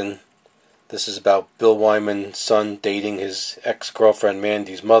section. This is about Bill Wyman's son dating his ex-girlfriend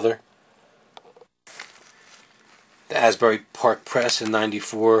Mandy's mother. The Asbury Park Press in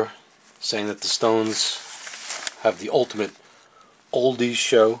 '94 saying that the Stones have the ultimate oldies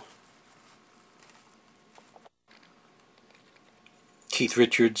show. Keith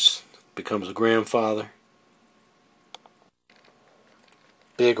Richards becomes a grandfather.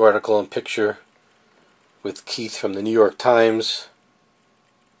 Big article and picture with Keith from the New York Times.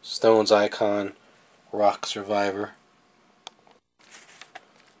 Stones icon, rock survivor.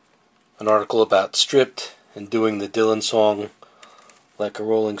 An article about Stripped and doing the Dylan song Like a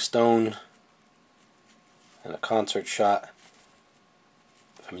Rolling Stone. And a concert shot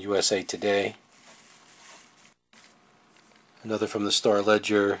from USA Today. Another from the Star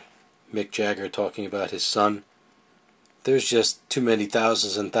Ledger, Mick Jagger talking about his son. There's just too many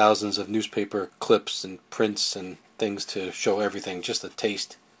thousands and thousands of newspaper clips and prints and things to show everything, just a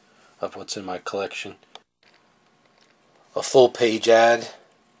taste of what's in my collection. A full-page ad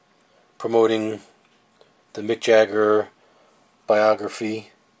promoting the Mick Jagger biography,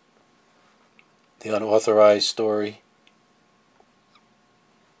 the unauthorized story,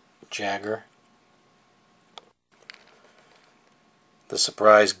 Jagger. The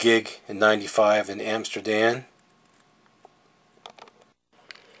surprise gig in '95 in Amsterdam.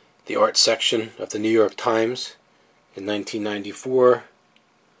 The art section of the New York Times in 1994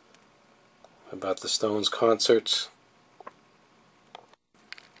 about the Stones concerts.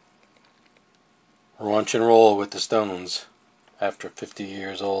 Launch and roll with the Stones after 50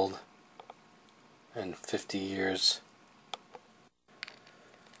 years old and 50 years.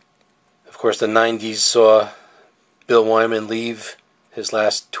 Of course, the 90s saw Bill Wyman leave his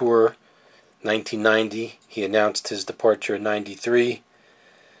last tour, 1990. He announced his departure in '93.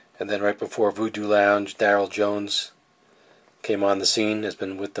 And then right before Voodoo Lounge, Darryl Jones came on the scene, has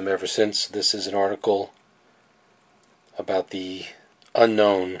been with them ever since. This is an article about the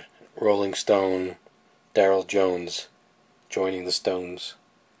unknown Rolling Stone Darryl Jones joining the Stones.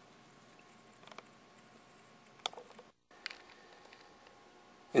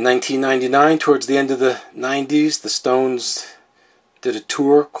 In 1999, towards the end of the 90s, the Stones did a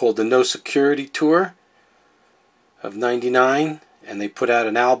tour called the No Security Tour of '99. And they put out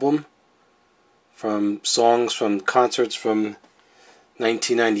an album from songs from concerts from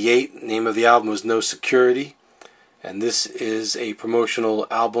 1998. The name of the album was No Security. And this is a promotional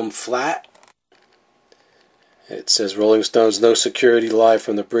album flat. It says Rolling Stones No Security live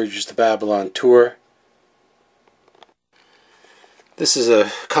from the Bridges to Babylon tour. This is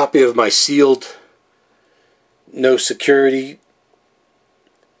a copy of my sealed No Security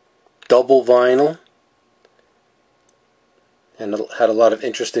double vinyl. And it had a lot of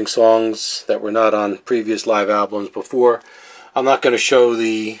interesting songs that were not on previous live albums before. I'm not going to show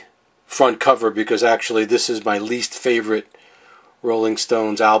the front cover because actually this is my least favorite Rolling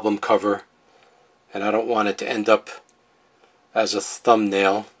Stones album cover. And I don't want it to end up as a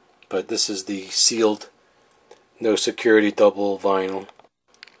thumbnail. But this is the sealed No Security double vinyl.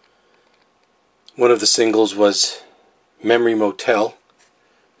 One of the singles was Memory Motel.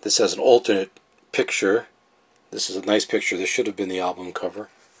 This has an alternate picture. This is a nice picture. This should have been the album cover.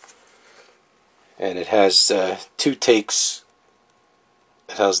 And it has two takes.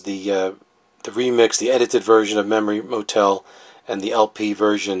 It has the remix, the edited version of Memory Motel, and the LP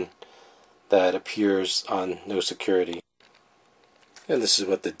version that appears on No Security. And this is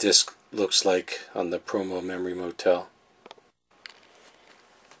what the disc looks like on the promo Memory Motel.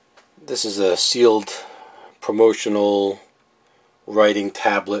 This is a sealed promotional writing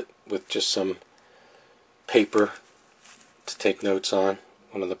tablet with just some paper to take notes on.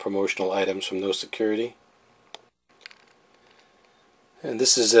 One of the promotional items from No Security. And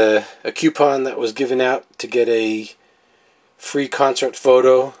this is a coupon that was given out to get a free concert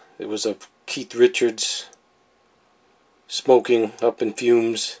photo. It was of Keith Richards smoking up in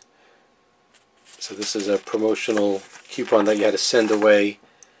fumes. So this is a promotional coupon that you had to send away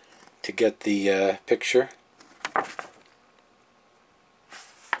to get the picture.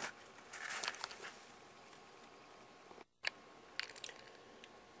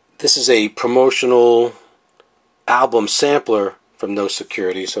 This is a promotional album sampler from No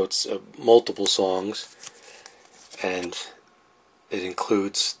Security, so it's multiple songs, and it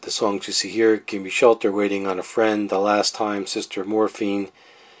includes the songs you see here: Give Me Shelter, Waiting on a Friend, The Last Time, Sister Morphine,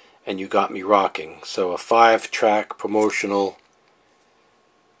 and You Got Me Rocking. So a 5-track promotional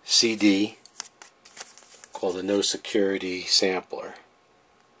CD called the No Security Sampler.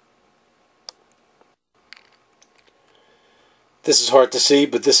 This is hard to see,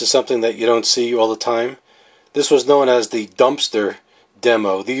 but this is something that you don't see all the time. This was known as the dumpster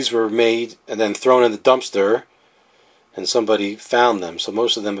demo. These were made and then thrown in the dumpster, and somebody found them, so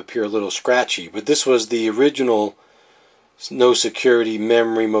most of them appear a little scratchy. But this was the original No Security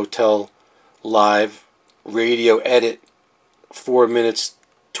Memory Motel live radio edit, 4 minutes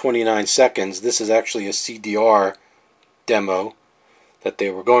 29 seconds. This is actually a CDR demo that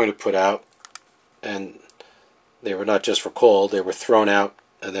they were going to put out, and they were not just recalled, they were thrown out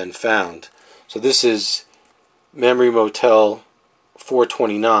and then found. So this is Memory Motel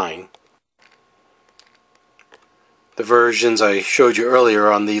 429. The versions I showed you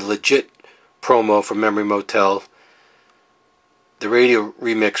earlier on the legit promo for Memory Motel, the radio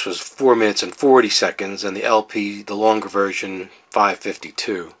remix was 4 minutes and 40 seconds, and the LP, the longer version,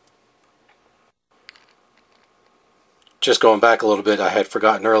 5:52. Just going back a little bit, I had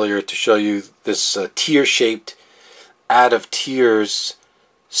forgotten earlier to show you this tear-shaped Out of Tears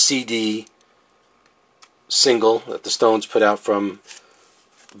CD single that the Stones put out from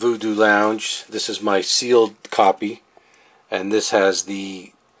Voodoo Lounge. This is my sealed copy, and this has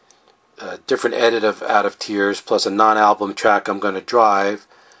the different edit of Out of Tears plus a non-album track, I'm Gonna Drive,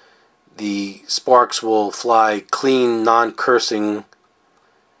 the Sparks Will Fly clean non-cursing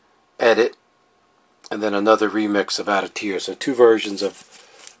edit, and then another remix of Out of Tears. So 2 versions of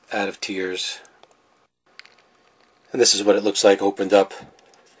Out of Tears. And this is what it looks like opened up,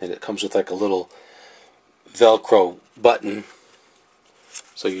 and it comes with like a little Velcro button,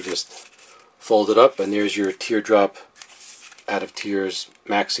 so you just fold it up and there's your Teardrop Out of Tears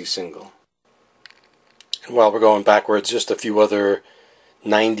maxi single. And while we're going backwards, just a few other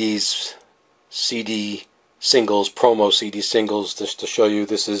 90s CD singles, promo CD singles, just to show you.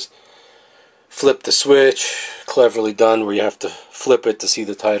 This is Flip the Switch, cleverly done, where you have to flip it to see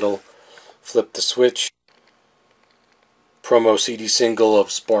the title. Flip the Switch. Promo CD single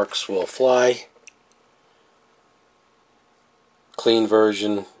of Sparks Will Fly. Clean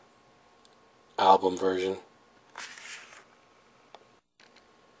version. Album version.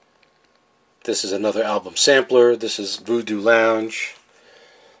 This is another album sampler. This is Voodoo Lounge.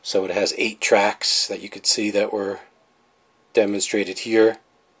 So it has 8 tracks that you could see that were demonstrated here,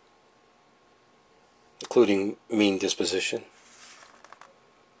 including Mean Disposition.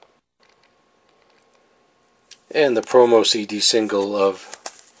 And the promo CD single of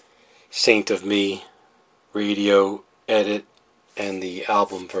Saint of Me, radio edit, and the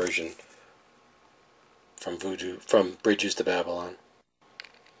album version from Bridges to Babylon.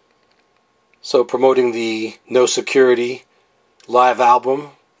 So promoting the No Security live album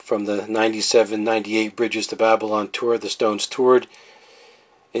from the 97-98 Bridges to Babylon tour. The Stones toured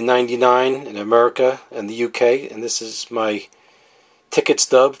in 99 in America and the UK, and this is my ticket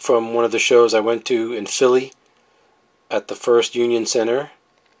stub from one of the shows I went to in Philly at the First Union Center,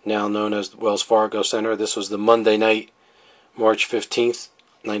 now known as the Wells Fargo Center. This was the Monday night, March 15th,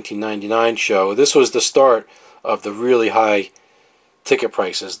 1999 show. This was the start of the really high ticket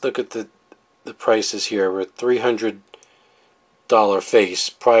prices. Look at the prices here. We're $300 face.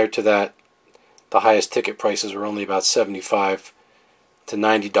 Prior to that, the highest ticket prices were only about $75 to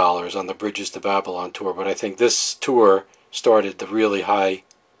 $90 on the Bridges to Babylon tour. But I think this tour started the really high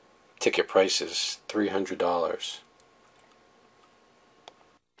ticket prices, $300.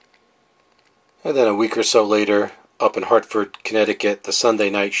 And then a week or so later, up in Hartford, Connecticut, the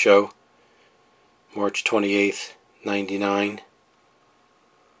Sunday night show, March 28th, 99.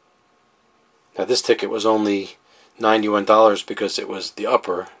 Now this ticket was only $91 because it was the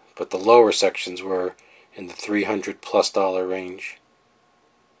upper, but the lower sections were in the $300+ range.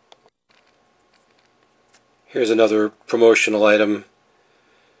 Here's another promotional item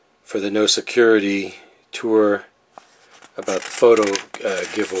for the No Security tour about the photo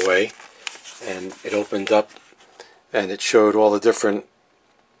giveaway. And it opened up and it showed all the different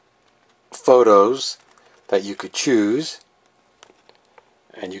photos that you could choose,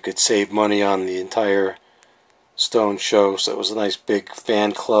 and you could save money on the entire Stone show. So it was a nice big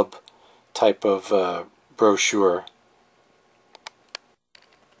fan club type of brochure.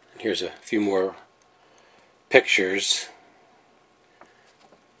 And here's a few more pictures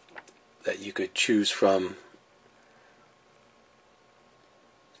that you could choose from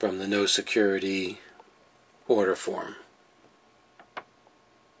from the no security order form.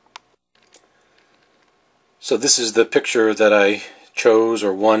 So this is the picture that I chose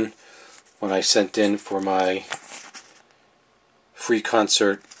or won when I sent in for my free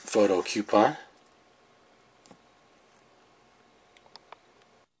concert photo coupon.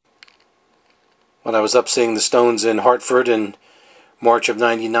 When I was up seeing the Stones in Hartford in March of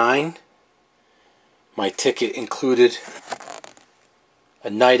 '99, my ticket included a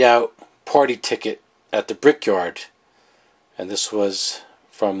night out party ticket at the Brickyard, and this was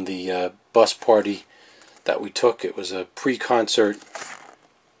from the bus party that we took. It was a pre-concert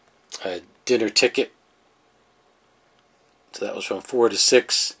dinner ticket, so that was from 4 to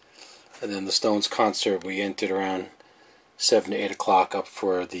 6, and then the Stones concert we entered around 7 to 8 o'clock up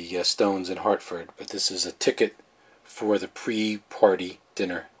for the Stones in Hartford. But this is a ticket for the pre-party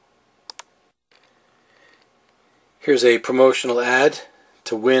dinner. Here's a promotional ad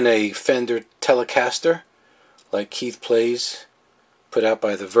to win a Fender Telecaster like Keith plays, put out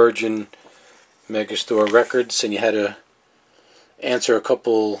by the Virgin Megastore Records, and you had to answer a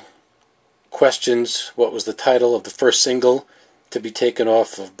couple questions. What was the title of the first single to be taken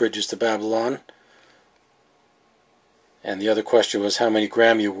off of Bridges to Babylon? And the other question was, how many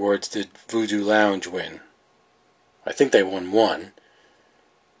Grammy Awards did Voodoo Lounge win? I think they won one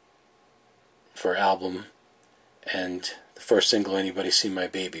for album, and the first single, Anybody Seen My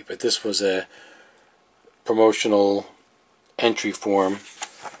Baby. But this was a promotional entry form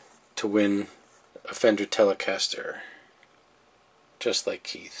to win a Fender Telecaster, just like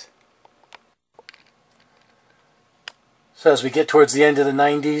Keith. So as we get towards the end of the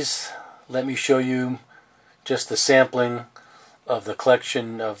 90s, let me show you just a sampling of the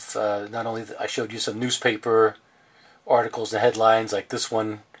collection of, not only I showed you some newspaper articles and headlines like this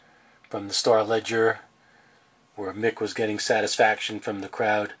one from the Star-Ledger, where Mick was getting satisfaction from the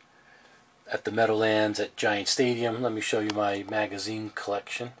crowd at the Meadowlands at Giant Stadium. Let me show you my magazine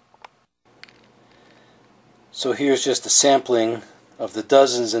collection. So here's just a sampling of the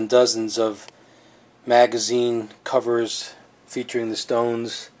dozens and dozens of magazine covers featuring the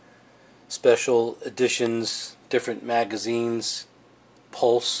Stones, special editions, different magazines,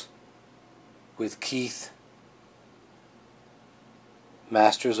 Pulse with Keith,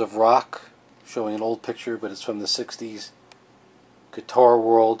 Masters of Rock, showing an old picture but it's from the 60s, Guitar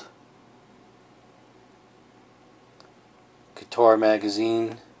World, Guitar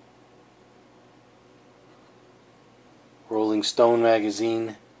Magazine, Rolling Stone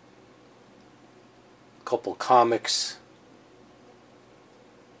Magazine, a couple comics,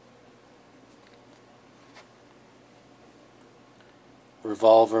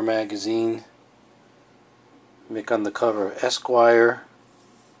 Revolver Magazine, Mick on the cover of Esquire,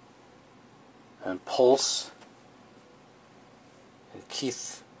 and Pulse, and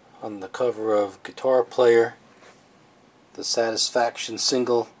Keith on the cover of Guitar Player, the Satisfaction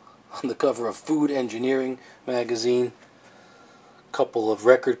single on the cover of Food Engineering Magazine, a couple of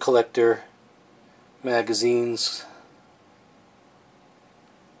Record Collector magazines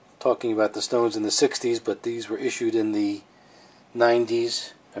talking about the Stones in the 60s, but these were issued in the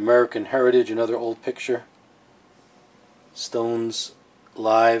 90s, American Heritage, another old picture, Stones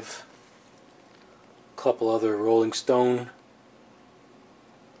Live, a couple other Rolling Stone,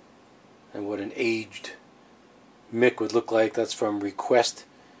 and what an aged Mick would look like. That's from Request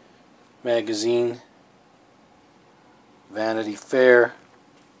Magazine, Vanity Fair,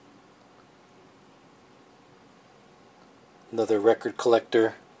 another Record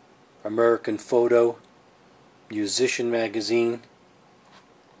Collector, American Photo, Musician Magazine,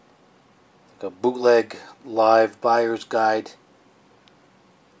 like a bootleg live buyer's guide,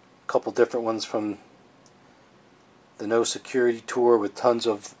 a couple different ones from the No Security Tour with tons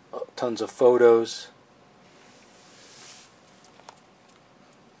of photos,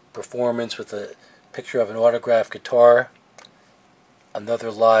 performance with a picture of an autographed guitar, another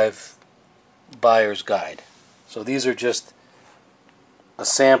live buyer's guide. So these are just a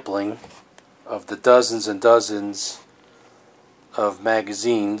sampling of the dozens and dozens of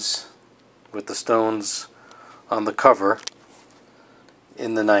magazines with the Stones on the cover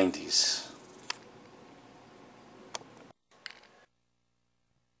in the 90s.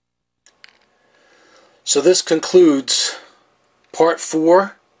 So this concludes part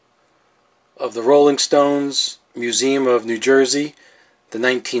 4 of the Rolling Stones Museum of New Jersey, the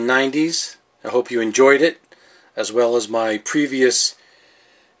 1990s. I hope you enjoyed it, as well as my previous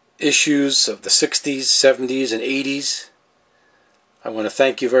issues of the 60s, 70s, and 80s. I want to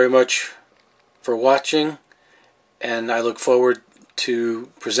thank you very much for watching, and I look forward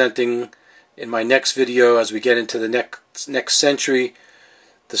to presenting in my next video, as we get into the next century,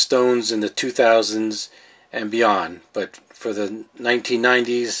 the Stones in the 2000s and beyond. But for the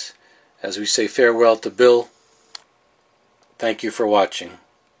 1990s, as we say farewell to Bill, thank you for watching.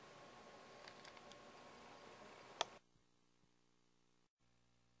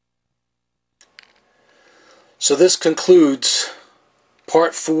 So this concludes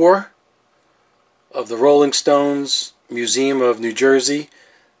Part 4 of the Rolling Stones Museum of New Jersey,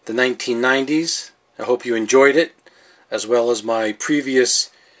 the 1990s. I hope you enjoyed it, as well as my previous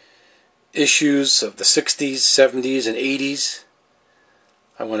issues of the 60s, 70s, and 80s.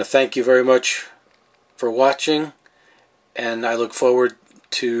 I want to thank you very much for watching, and I look forward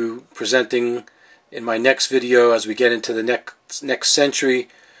to presenting in my next video, as we get into the next century,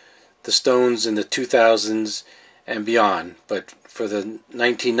 the Stones in the 2000s and beyond. But for the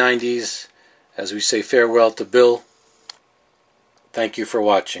 1990s, as we say farewell to Bill, thank you for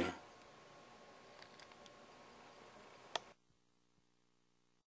watching.